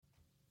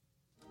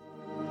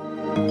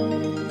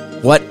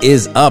What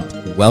is up?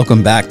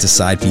 Welcome back to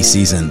Side Piece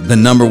Season, the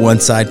number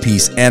one side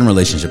piece and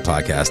relationship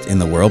podcast in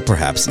the world,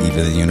 perhaps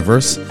even the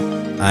universe.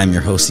 I'm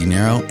your host,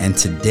 Dinero, and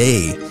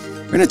today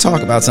we're going to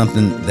talk about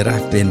something that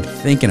I've been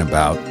thinking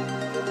about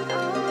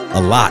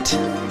a lot.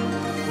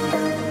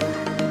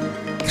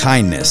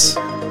 Kindness.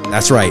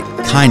 That's right,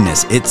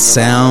 kindness. It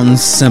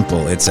sounds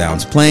simple, it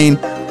sounds plain,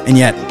 and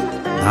yet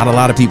not a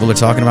lot of people are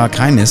talking about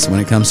kindness when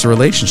it comes to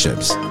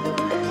relationships.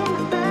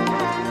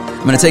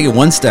 I'm going to take it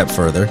one step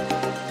further.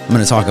 I'm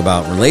going to talk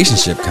about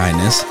relationship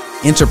kindness,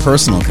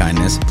 interpersonal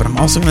kindness, but I'm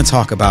also going to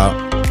talk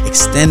about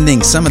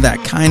extending some of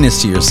that kindness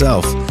to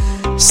yourself.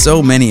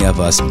 So many of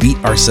us beat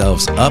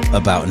ourselves up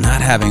about not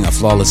having a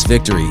flawless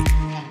victory.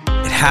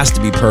 It has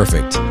to be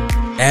perfect.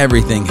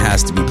 Everything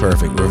has to be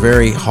perfect. We're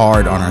very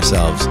hard on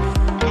ourselves.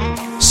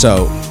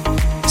 So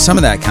some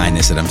of that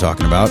kindness that I'm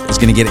talking about is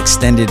going to get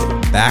extended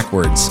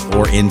backwards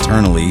or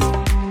internally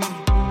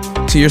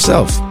to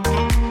yourself.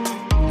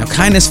 Now,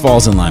 kindness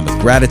falls in line with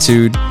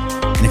gratitude.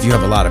 And if you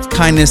have a lot of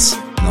kindness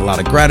and a lot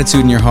of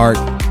gratitude in your heart,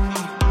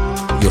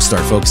 you'll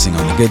start focusing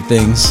on the good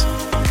things.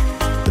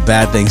 The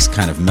bad things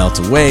kind of melt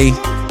away.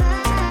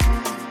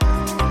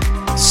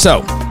 So,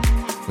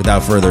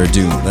 without further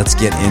ado, let's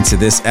get into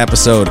this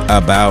episode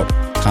about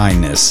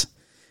kindness.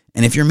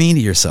 And if you're mean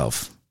to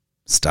yourself,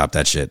 stop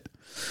that shit.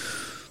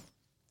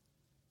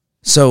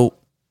 So,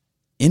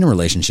 in a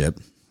relationship,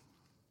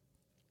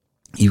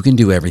 you can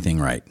do everything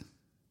right.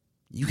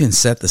 You can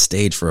set the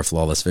stage for a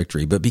flawless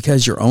victory, but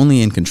because you're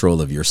only in control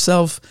of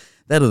yourself,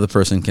 that other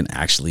person can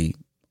actually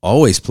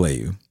always play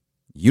you.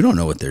 You don't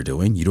know what they're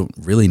doing. You don't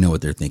really know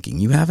what they're thinking.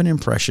 You have an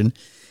impression,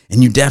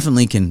 and you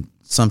definitely can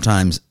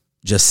sometimes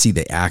just see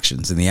the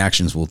actions, and the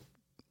actions will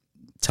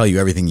tell you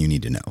everything you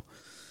need to know.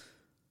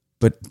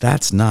 But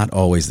that's not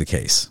always the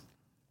case.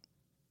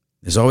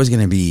 There's always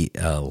going to be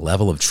a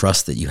level of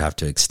trust that you have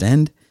to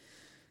extend,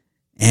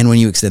 and when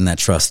you extend that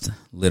trust,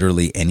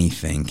 literally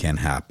anything can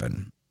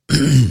happen.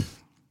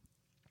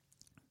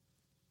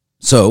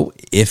 So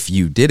if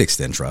you did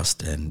extend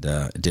trust and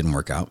it didn't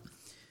work out,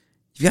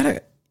 you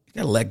gotta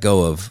let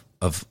go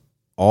of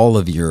all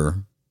of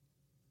your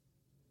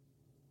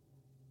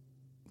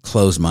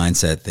closed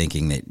mindset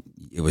thinking that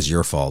it was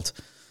your fault,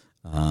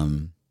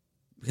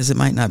 because it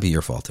might not be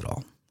your fault at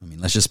all. I mean,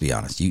 let's just be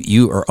honest.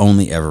 You are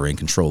only ever in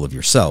control of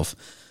yourself,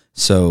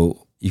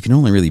 so you can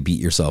only really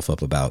beat yourself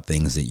up about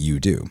things that you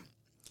do.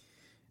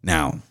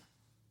 Now,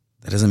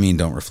 that doesn't mean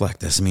don't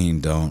reflect. That doesn't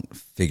mean don't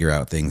figure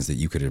out things that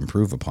you could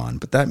improve upon.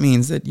 But that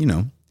means that,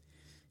 you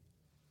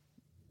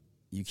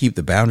keep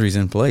the boundaries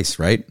in place,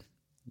 right?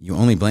 You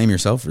only blame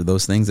yourself for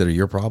those things that are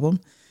your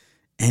problem.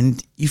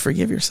 And you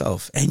forgive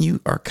yourself. And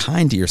you are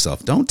kind to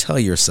yourself. Don't tell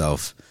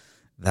yourself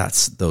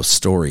that's those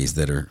stories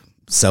that are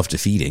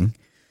self-defeating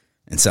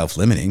and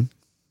self-limiting.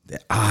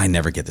 That, I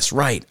never get this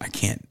right. I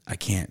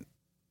can't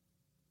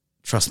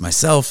trust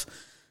myself.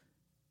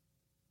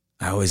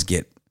 I always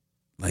get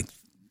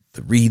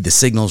read the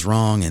signals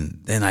wrong, and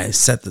then I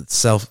set the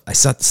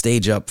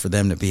stage up for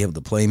them to be able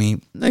to play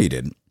me. No, you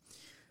didn't.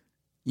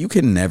 You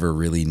can never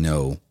really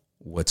know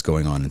what's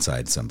going on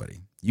inside somebody.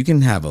 You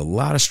can have a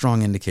lot of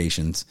strong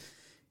indications.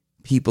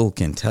 People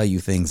can tell you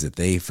things that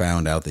they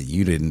found out that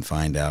you didn't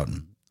find out,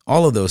 and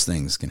all of those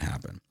things can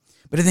happen.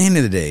 But at the end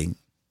of the day,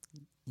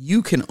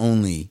 you can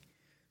only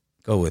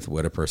go with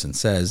what a person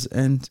says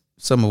and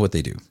some of what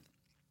they do.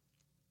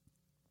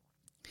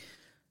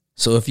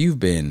 So if you've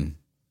been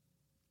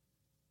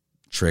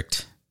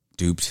tricked,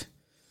 duped,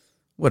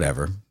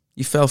 whatever,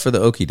 you fell for the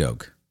okie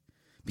doke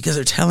because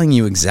they're telling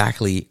you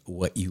exactly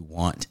what you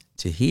want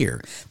to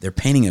hear. They're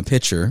painting a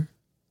picture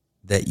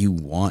that you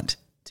want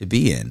to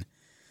be in.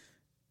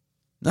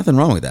 Nothing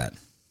wrong with that.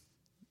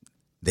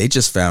 They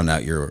just found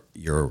out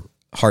your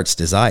heart's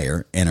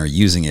desire and are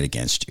using it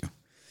against you.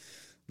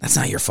 That's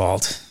not your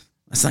fault.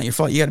 That's not your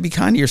fault. You got to be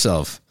kind to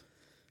yourself.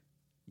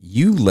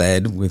 You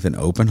led with an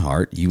open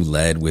heart. You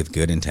led with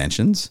good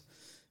intentions,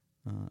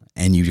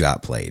 and you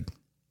got played.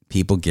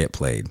 People get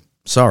played.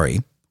 Sorry.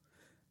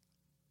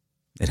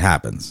 It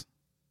happens.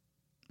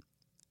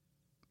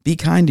 Be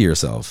kind to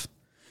yourself.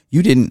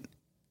 You didn't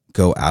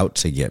go out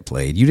to get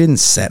played. You didn't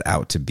set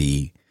out to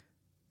be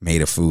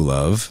made a fool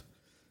of.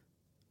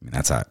 I mean,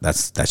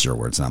 that's your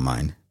words, not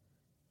mine.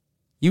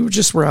 You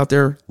just were out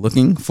there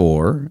looking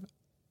for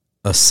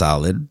a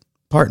solid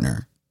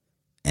partner,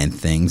 and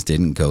things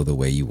didn't go the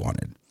way you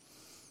wanted.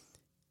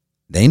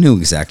 They knew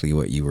exactly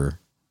what you were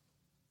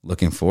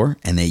looking for,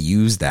 and they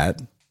used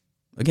that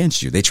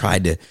against you. They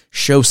tried to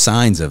show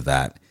signs of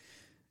that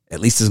at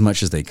least as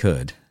much as they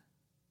could,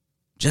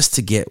 just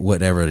to get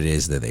whatever it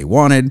is that they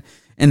wanted,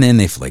 and then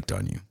they flaked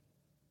on you.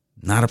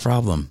 Not a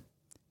problem.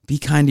 Be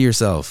kind to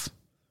yourself.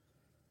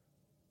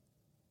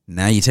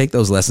 Now you take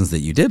those lessons that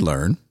you did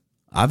learn.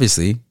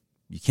 Obviously,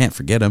 you can't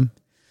forget them.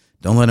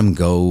 Don't let them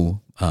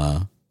go.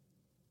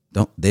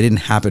 They didn't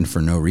happen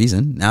for no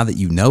reason. Now that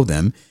you know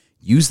them,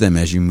 use them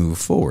as you move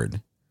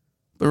forward.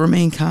 But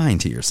remain kind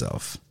to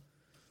yourself.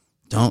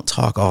 Don't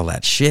talk all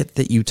that shit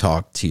that you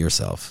talk to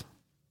yourself.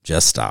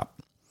 Just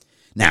stop.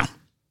 Now,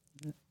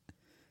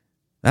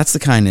 that's the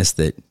kindness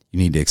that you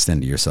need to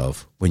extend to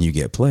yourself when you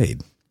get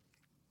played.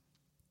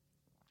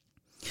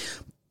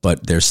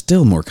 But there's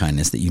still more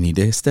kindness that you need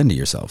to extend to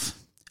yourself.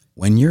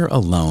 When you're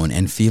alone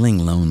and feeling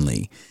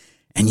lonely,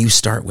 and you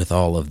start with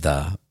all of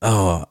the,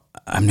 oh,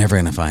 I'm never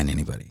going to find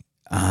anybody.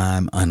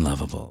 I'm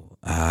unlovable.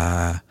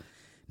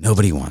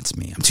 Nobody wants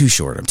me. I'm too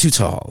short. I'm too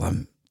tall.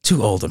 I'm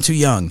too old. I'm too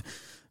young.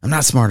 I'm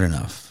not smart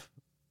enough.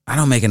 I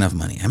don't make enough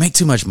money. I make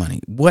too much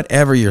money.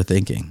 Whatever you're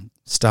thinking,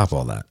 stop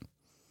all that.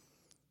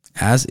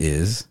 As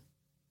is,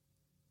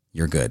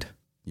 you're good.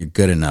 You're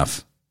good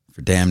enough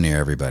for damn near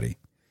everybody.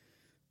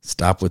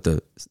 Stop with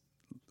the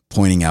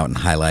pointing out and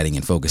highlighting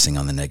and focusing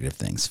on the negative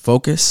things.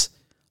 Focus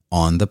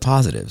on the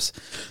positives.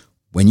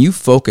 When you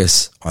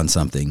focus on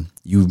something,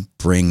 you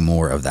bring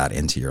more of that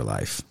into your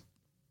life.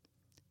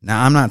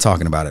 Now, I'm not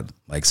talking about it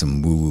like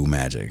some woo-woo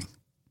magic.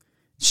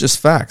 It's just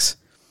facts.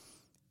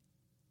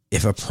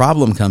 If a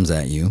problem comes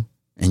at you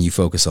and you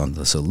focus on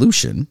the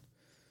solution,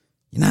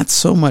 you're not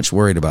so much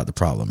worried about the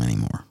problem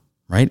anymore,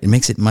 right? It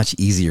makes it much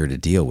easier to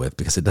deal with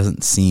because it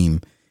doesn't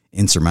seem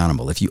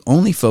insurmountable. If you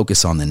only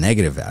focus on the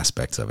negative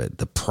aspects of it,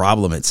 the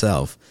problem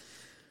itself,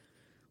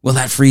 well,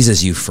 that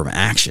freezes you from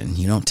action.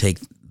 You don't take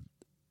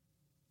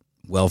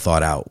well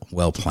thought out,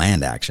 well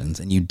planned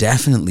actions, and you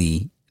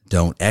definitely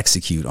don't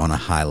execute on a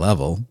high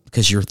level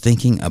because you're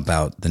thinking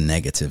about the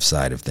negative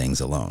side of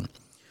things alone,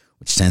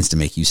 which tends to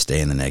make you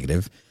stay in the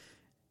negative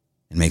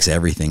and makes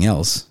everything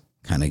else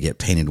kind of get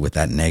painted with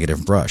that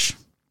negative brush.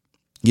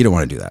 You don't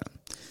want to do that.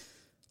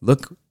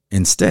 Look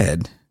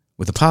instead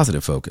with a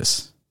positive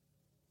focus.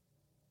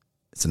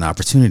 It's an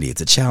opportunity.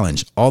 It's a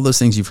challenge. All those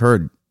things you've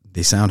heard,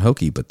 they sound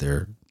hokey, but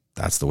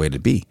that's the way to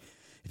be.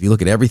 If you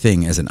look at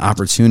everything as an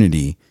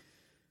opportunity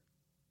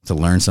to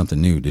learn something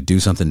new, to do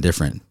something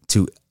different,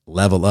 to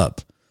level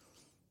up,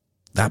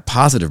 that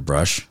positive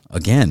brush,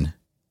 again,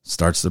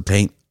 starts to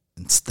paint.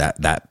 It's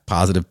that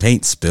positive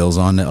paint spills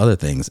on to other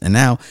things. And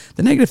now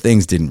the negative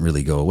things didn't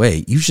really go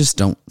away. You just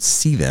don't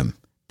see them.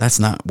 That's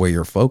not where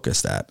you're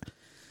focused at.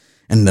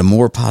 And the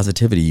more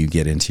positivity you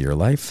get into your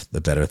life,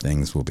 the better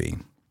things will be.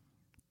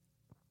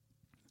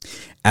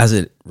 As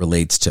it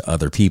relates to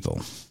other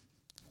people,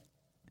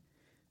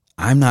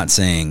 I'm not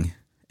saying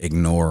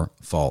ignore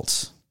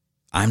faults.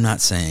 I'm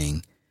not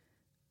saying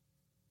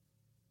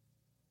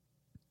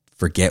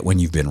forget when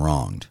you've been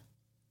wronged.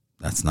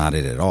 That's not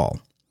it at all.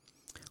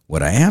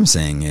 What I am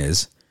saying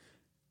is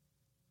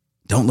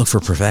don't look for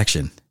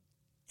perfection.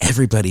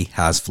 Everybody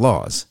has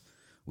flaws.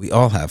 We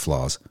all have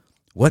flaws.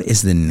 What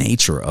is the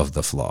nature of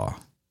the flaw?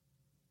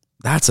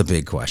 That's a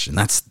big question.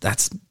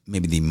 That's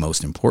maybe the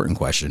most important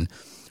question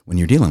when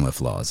you're dealing with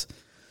flaws.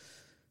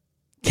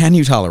 Can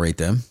you tolerate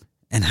them?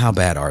 And how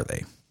bad are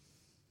they?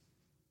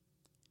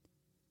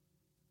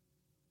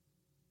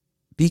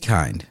 Be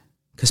kind,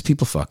 because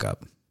people fuck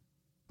up.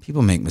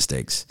 People make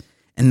mistakes,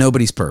 and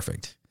nobody's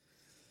perfect.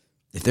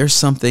 If there's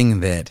something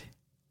that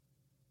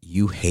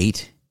you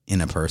hate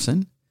in a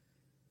person,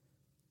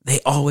 they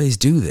always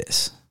do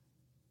this.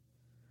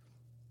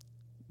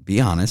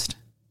 Be honest.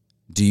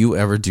 Do you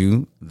ever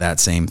do that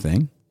same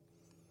thing?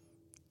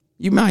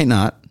 You might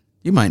not,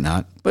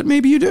 but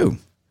maybe you do.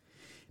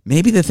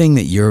 Maybe the thing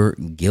that you're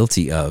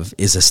guilty of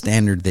is a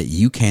standard that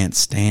you can't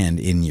stand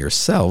in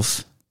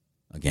yourself.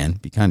 Again,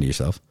 be kind to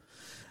yourself.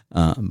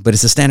 But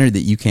it's a standard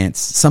that you can't,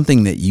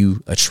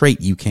 a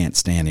trait you can't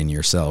stand in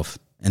yourself.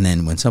 And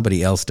then when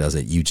somebody else does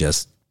it, you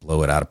just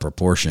blow it out of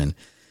proportion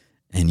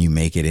and you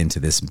make it into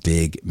this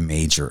big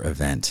major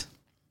event.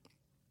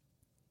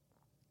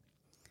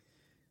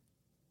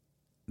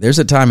 There's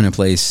a time and a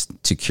place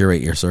to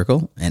curate your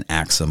circle and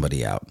axe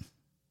somebody out.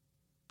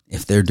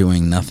 If they're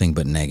doing nothing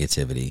but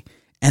negativity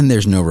and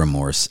there's no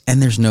remorse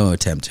and there's no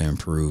attempt to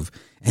improve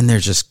and they're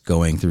just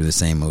going through the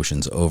same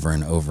motions over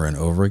and over and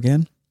over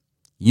again,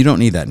 you don't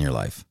need that in your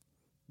life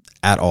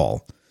at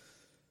all.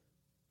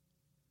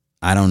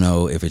 I don't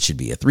know if it should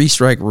be a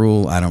 3-strike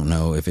rule. I don't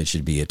know if it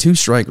should be a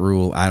 2-strike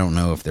rule. I don't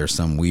know if there's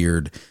some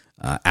weird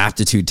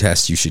aptitude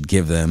test you should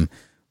give them.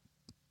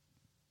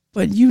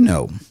 But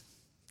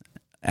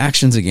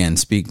actions, again,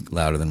 speak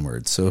louder than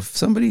words. So if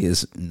somebody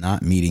is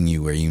not meeting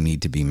you where you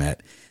need to be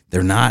met,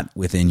 they're not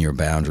within your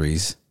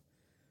boundaries,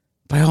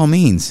 by all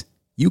means,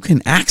 you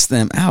can axe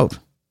them out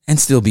and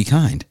still be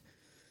kind.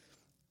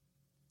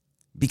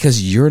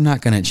 Because you're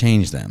not going to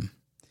change them.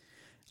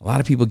 A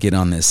lot of people get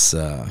on this,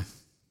 I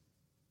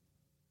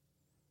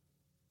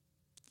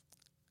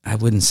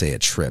wouldn't say a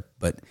trip,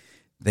 but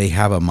they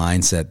have a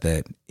mindset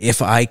that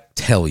if I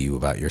tell you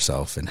about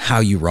yourself and how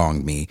you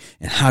wronged me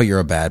and how you're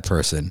a bad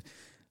person,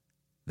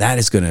 that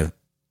is going to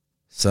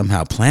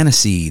somehow plant a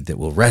seed that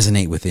will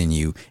resonate within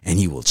you and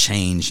you will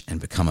change and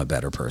become a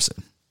better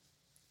person.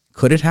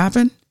 Could it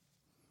happen?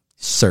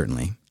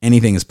 Certainly.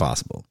 Anything is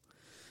possible.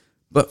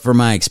 But from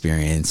my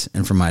experience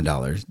and from my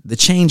dollars, the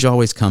change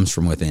always comes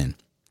from within.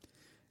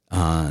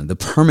 The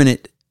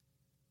permanent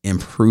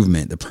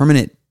improvement, the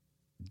permanent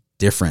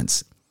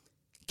difference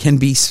can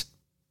be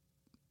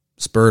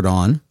spurred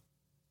on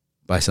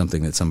by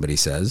something that somebody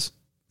says,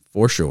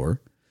 for sure.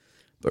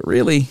 But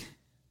really,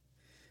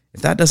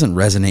 if that doesn't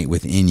resonate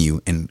within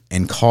you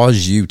and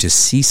cause you to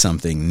see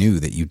something new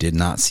that you did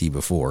not see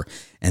before,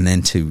 and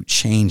then to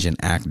change and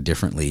act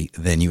differently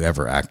than you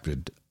ever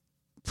acted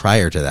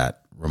prior to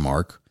that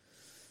remark,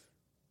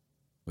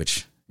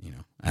 which,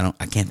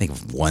 I can't think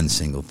of one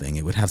single thing.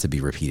 It would have to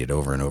be repeated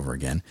over and over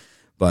again.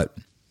 But,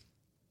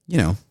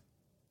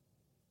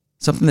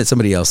 something that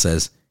somebody else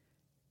says,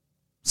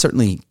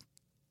 certainly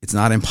it's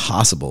not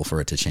impossible for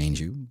it to change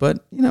you,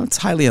 but, it's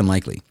highly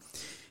unlikely.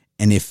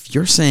 And if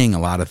you're saying a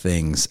lot of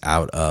things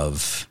out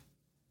of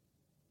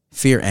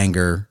fear,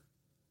 anger,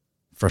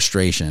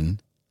 frustration,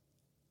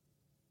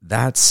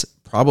 that's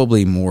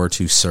probably more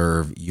to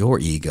serve your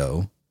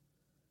ego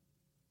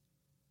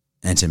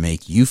and to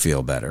make you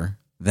feel better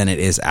than it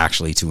is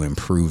actually to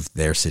improve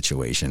their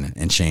situation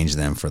and change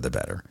them for the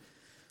better.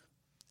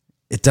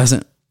 It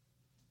doesn't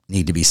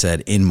need to be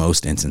said in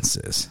most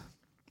instances.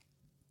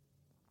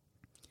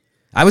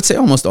 I would say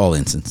almost all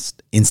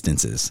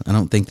instances. I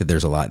don't think that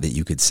there's a lot that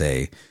you could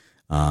say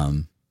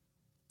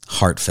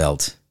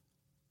heartfelt,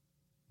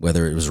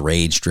 whether it was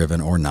rage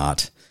driven or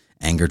not,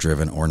 anger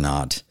driven or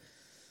not,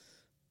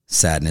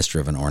 sadness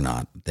driven or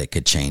not, that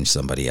could change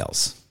somebody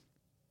else.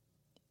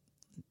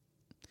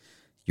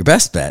 Your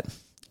best bet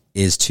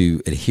is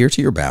to adhere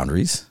to your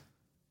boundaries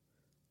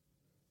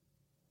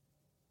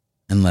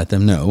and let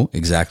them know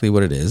exactly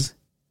what it is.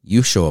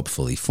 You show up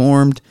fully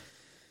formed.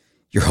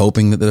 You're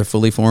hoping that they're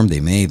fully formed. They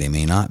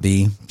may not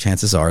be.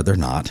 Chances are they're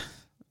not.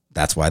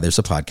 That's why there's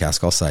a podcast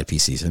called Side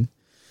Piece Season.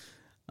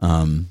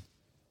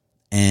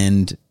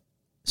 And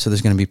so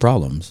there's going to be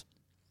problems.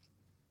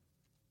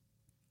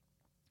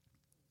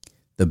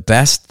 The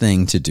best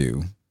thing to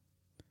do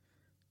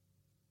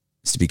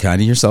is to be kind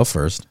to yourself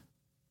first.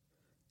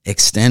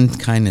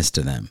 Extend kindness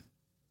to them.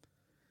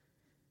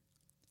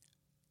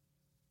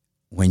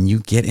 When you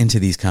get into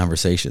these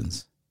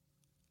conversations,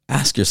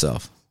 ask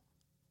yourself,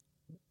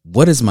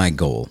 what is my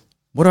goal?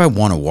 What do I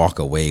want to walk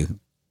away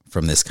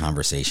from this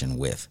conversation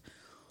with?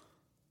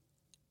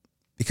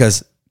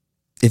 Because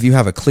if you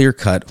have a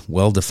clear-cut,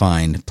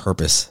 well-defined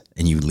purpose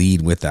and you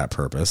lead with that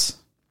purpose,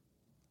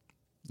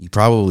 you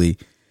probably,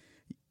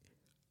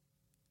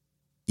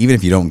 even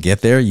if you don't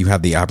get there, you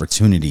have the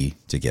opportunity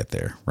to get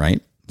there,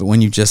 right? But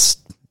when you just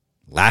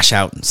lash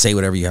out and say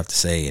whatever you have to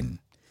say, and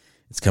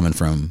it's coming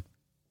from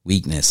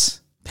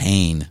weakness,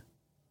 pain,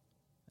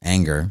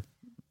 anger,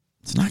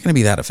 it's not going to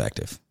be that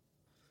effective.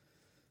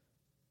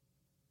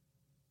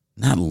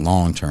 Not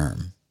long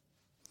term.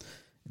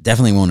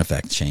 Definitely won't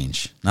affect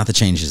change. Not the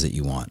changes that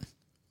you want.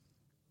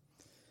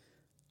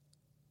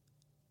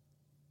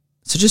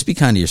 So just be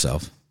kind to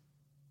yourself.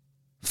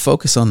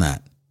 Focus on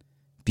that.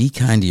 Be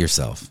kind to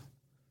yourself.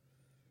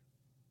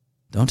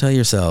 Don't tell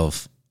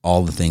yourself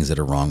all the things that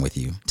are wrong with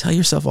you. Tell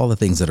yourself all the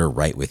things that are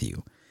right with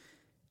you.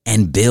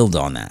 And build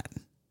on that.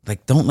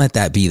 Like, don't let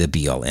that be the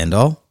be all end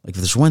all. Like, if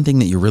there's one thing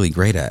that you're really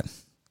great at,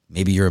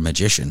 maybe you're a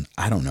magician.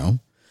 I don't know.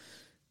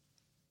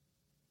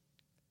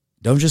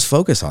 Don't just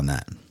focus on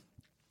that.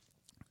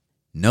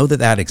 Know that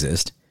that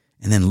exists,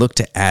 and then look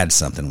to add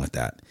something with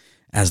that.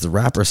 As the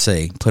rappers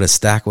say, put a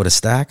stack with a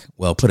stack.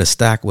 Well, put a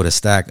stack with a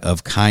stack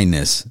of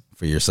kindness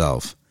for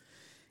yourself,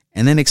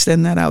 and then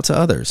extend that out to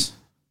others.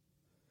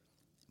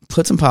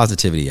 Put some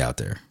positivity out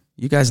there.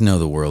 You guys know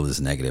the world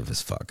is negative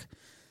as fuck.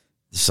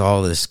 There's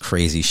all this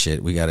crazy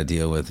shit we got to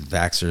deal with,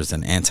 vaxxers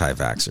and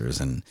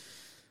anti-vaxxers, and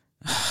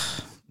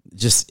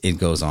just it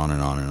goes on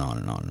and on and on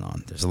and on and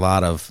on. There's a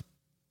lot of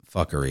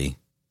fuckery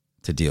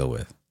to deal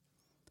with.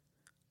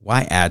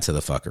 Why add to the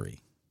fuckery?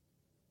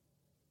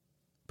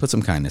 Put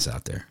some kindness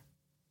out there.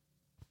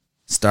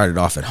 Start it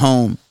off at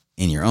home,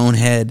 in your own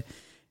head.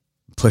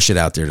 Push it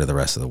out there to the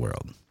rest of the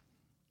world.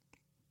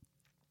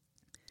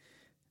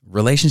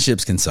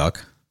 Relationships can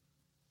suck,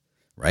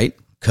 right?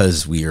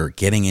 Because we are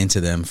getting into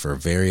them for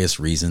various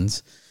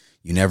reasons.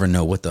 You never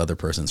know what the other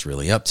person's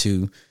really up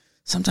to.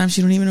 Sometimes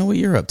you don't even know what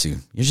you're up to.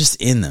 You're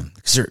just in them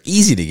because they're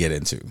easy to get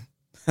into.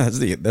 That's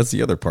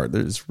the other part.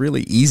 It's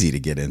really easy to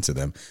get into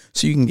them.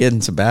 So you can get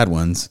into bad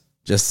ones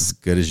just as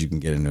good as you can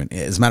get into it.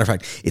 As a matter of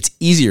fact, it's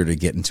easier to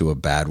get into a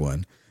bad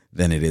one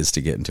than it is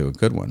to get into a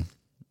good one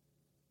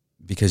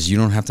because you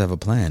don't have to have a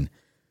plan.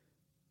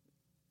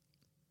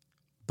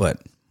 But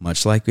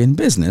much like in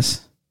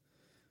business,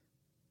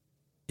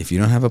 if you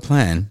don't have a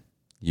plan,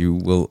 you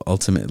will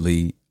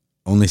ultimately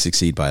only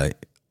succeed by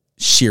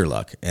sheer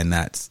luck. And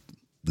that's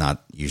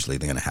not usually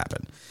going to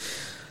happen.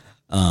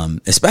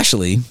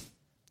 Especially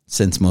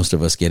since most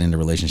of us get into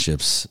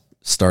relationships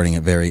starting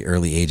at very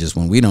early ages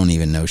when we don't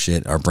even know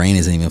shit. Our brain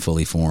isn't even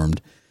fully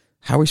formed.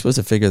 How are we supposed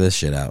to figure this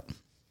shit out?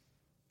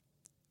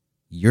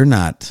 You're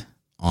not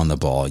on the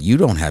ball. You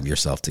don't have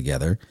yourself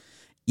together.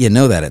 You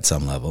know that at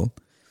some level.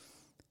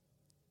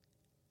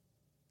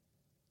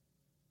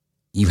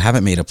 You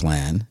haven't made a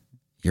plan.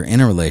 You're in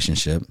a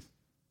relationship.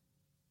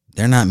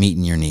 They're not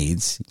meeting your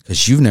needs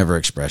because you've never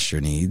expressed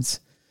your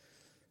needs.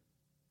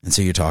 And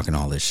so you're talking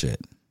all this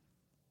shit.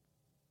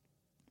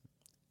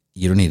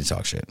 You don't need to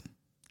talk shit.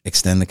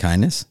 Extend the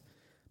kindness,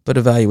 but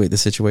evaluate the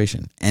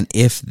situation. And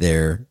if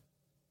they're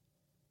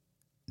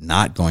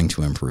not going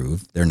to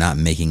improve, they're not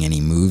making any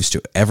moves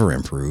to ever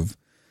improve,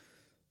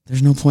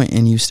 there's no point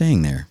in you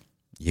staying there.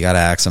 You got to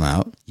axe them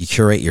out. You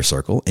curate your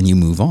circle and you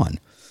move on.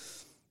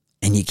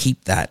 And you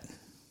keep that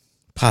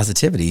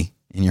positivity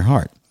in your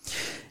heart.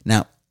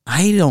 Now,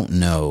 I don't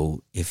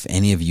know if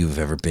any of you have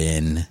ever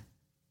been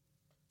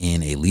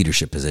in a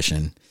leadership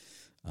position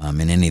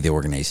in any of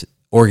the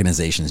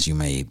organizations you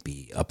may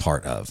be a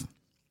part of.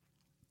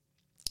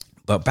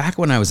 But back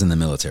when I was in the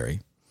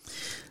military,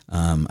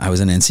 I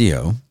was an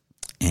NCO,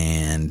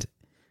 and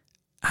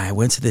I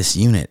went to this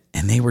unit,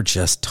 and they were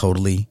just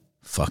totally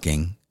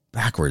fucking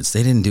backwards.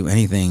 They didn't do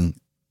anything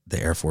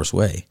the Air Force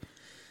way.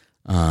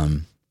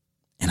 And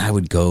I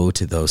would go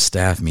to those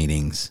staff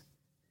meetings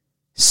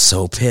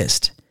so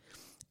pissed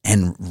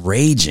and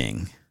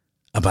raging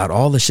about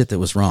all the shit that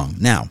was wrong.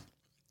 Now,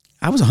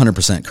 I was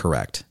 100%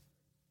 correct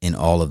in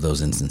all of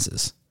those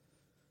instances.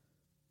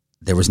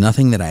 There was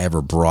nothing that I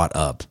ever brought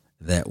up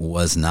that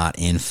was not,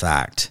 in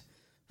fact,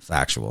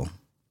 factual.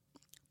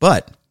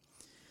 But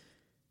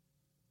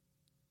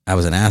I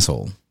was an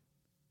asshole.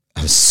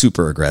 I was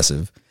super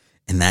aggressive,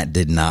 and that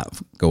did not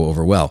go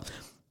over well.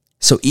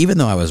 So even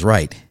though I was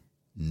right,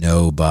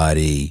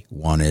 nobody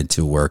wanted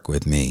to work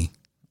with me.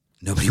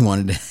 Nobody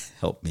wanted to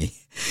help me.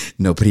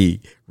 Nobody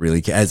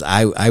really cares.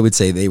 I would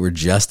say they were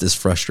just as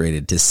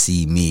frustrated to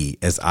see me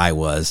as I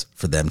was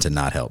for them to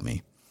not help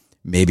me.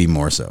 Maybe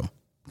more so,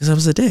 because I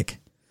was a dick.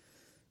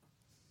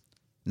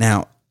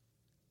 Now,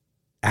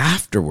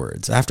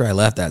 afterwards, after I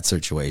left that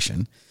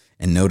situation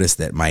and noticed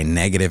that my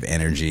negative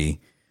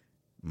energy,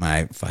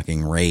 my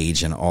fucking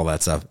rage and all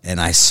that stuff,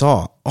 and I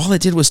saw all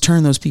it did was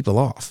turn those people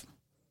off.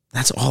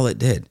 That's all it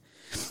did.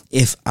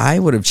 If I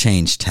would have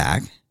changed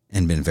tack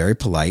and been very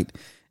polite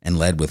and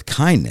led with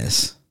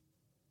kindness,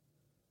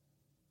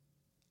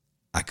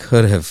 I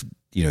could have,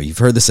 you've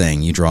heard the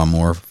saying, you draw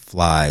more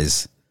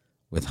flies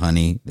with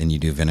honey than you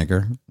do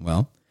vinegar.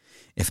 Well,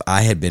 if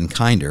I had been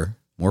kinder,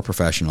 more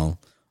professional,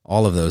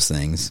 all of those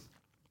things,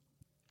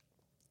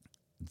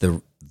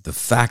 the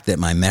fact that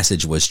my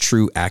message was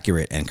true,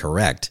 accurate, and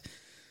correct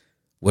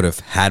would have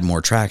had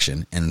more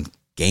traction and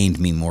gained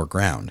me more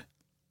ground.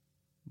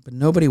 But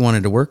nobody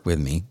wanted to work with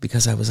me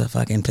because I was a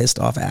fucking pissed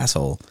off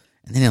asshole,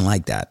 and they didn't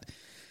like that.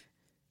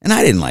 And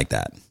I didn't like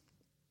that.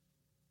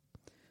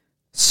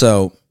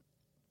 So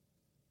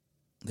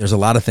there's a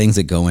lot of things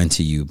that go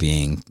into you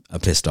being a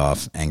pissed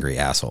off, angry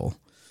asshole.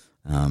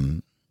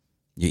 Your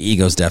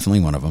ego is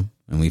definitely one of them.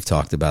 And we've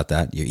talked about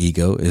that. Your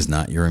ego is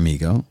not your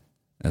amigo,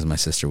 as my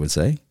sister would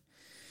say.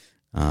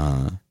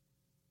 But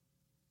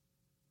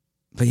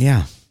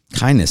yeah,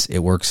 kindness, it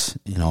works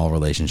in all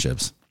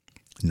relationships.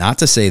 Not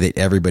to say that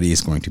everybody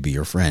is going to be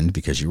your friend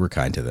because you were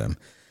kind to them.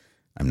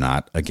 I'm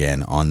not,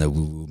 again, on the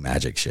woo-woo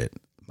magic shit.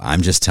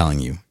 I'm just telling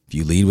you, if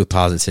you lead with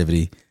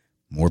positivity,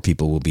 more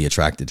people will be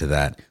attracted to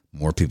that.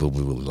 More people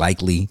will be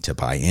likely to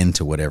buy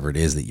into whatever it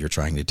is that you're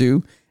trying to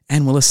do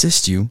and will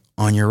assist you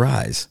on your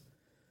rise.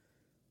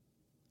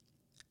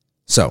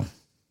 So,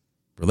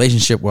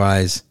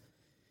 relationship-wise,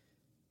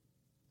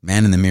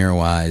 man in the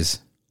mirror-wise,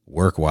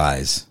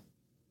 work-wise,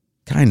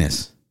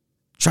 kindness.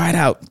 Try it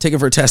out. Take it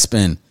for a test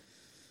spin.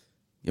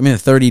 Give me the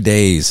 30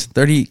 days,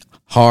 30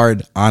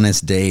 hard,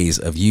 honest days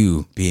of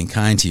you being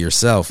kind to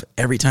yourself.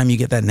 Every time you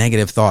get that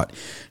negative thought,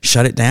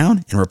 shut it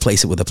down and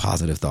replace it with a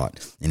positive thought.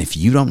 And if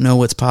you don't know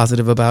what's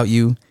positive about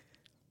you,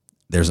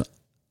 there's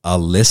a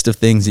list of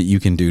things that you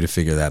can do to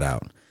figure that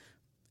out.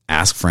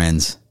 Ask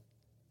friends.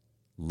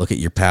 Look at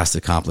your past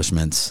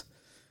accomplishments.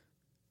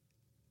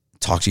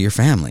 Talk to your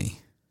family.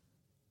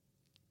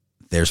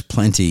 There's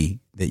plenty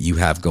that you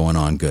have going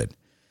on good.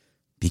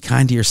 Be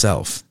kind to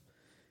yourself.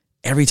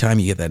 Every time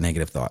you get that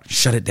negative thought,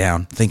 shut it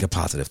down. Think a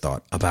positive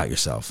thought about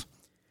yourself.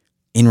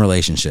 In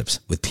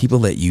relationships with people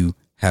that you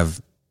have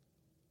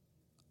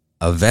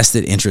a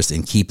vested interest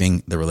in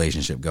keeping the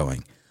relationship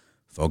going.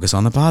 Focus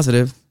on the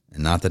positive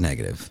and not the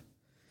negative.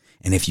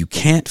 And if you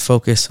can't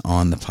focus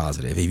on the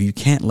positive, if you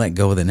can't let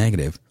go of the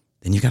negative,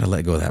 then you got to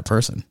let go of that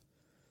person.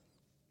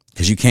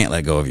 Because you can't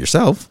let go of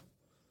yourself.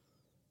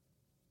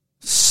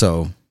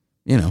 So,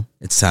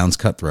 it sounds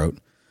cutthroat.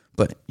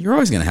 But you're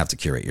always going to have to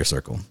curate your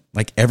circle.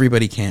 Like,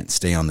 everybody can't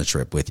stay on the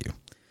trip with you.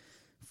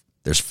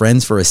 There's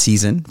friends for a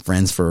season,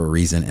 friends for a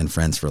reason, and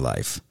friends for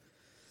life.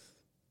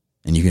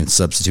 And you can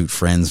substitute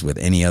friends with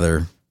any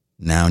other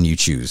noun you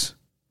choose.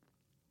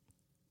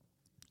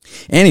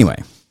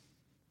 Anyway,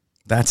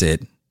 that's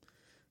it.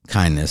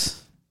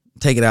 Kindness.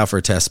 Take it out for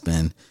a test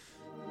spin.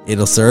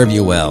 It'll serve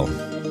you well.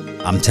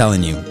 I'm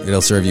telling you,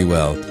 it'll serve you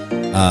well.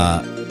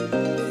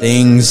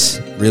 Things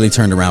really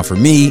turned around for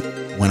me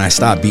when I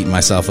stopped beating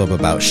myself up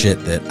about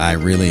shit that I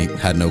really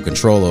had no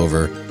control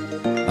over.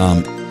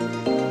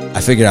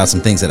 I figured out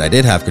some things that I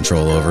did have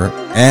control over,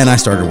 and I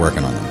started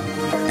working on them.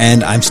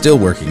 And I'm still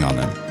working on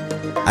them.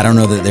 I don't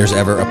know that there's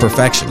ever a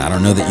perfection. I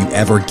don't know that you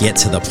ever get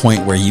to the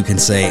point where you can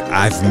say,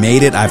 I've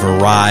made it, I've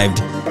arrived,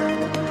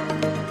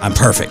 I'm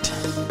perfect.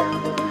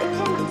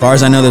 As far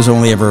as I know, there's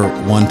only ever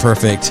one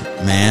perfect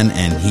man,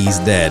 and he's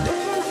dead.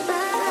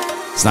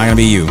 It's not going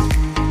to be you.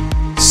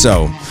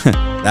 So,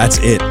 that's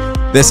it.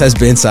 This has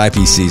been Sci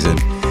P Season.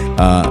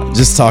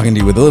 Just talking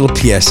to you with a little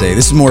PSA.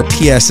 This is more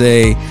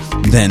PSA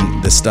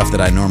than the stuff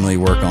that I normally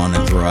work on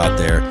and throw out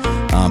there.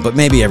 But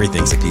maybe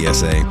everything's a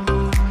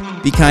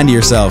PSA. Be kind to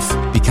yourself.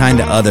 Be kind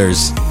to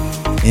others.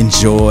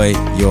 Enjoy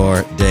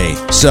your day.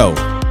 So,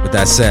 with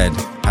that said,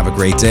 have a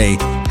great day.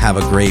 Have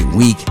a great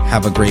week.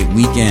 Have a great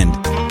weekend.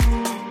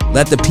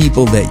 Let the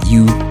people that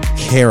you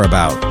care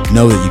about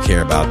know that you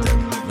care about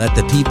them. Let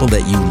the people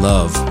that you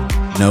love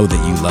know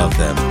that you love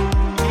them.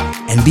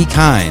 And be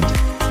kind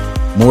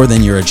more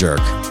than you're a jerk.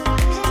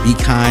 Be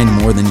kind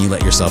more than you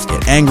let yourself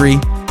get angry.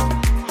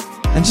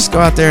 And just go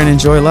out there and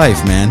enjoy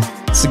life, man.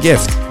 It's a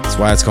gift. That's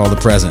why it's called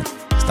the present.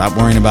 Stop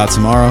worrying about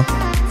tomorrow.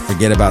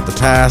 Forget about the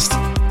past.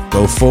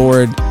 Go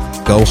forward.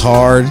 Go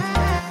hard.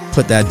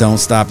 Put that don't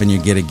stop in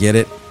your get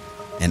it.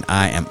 And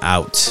I am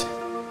out.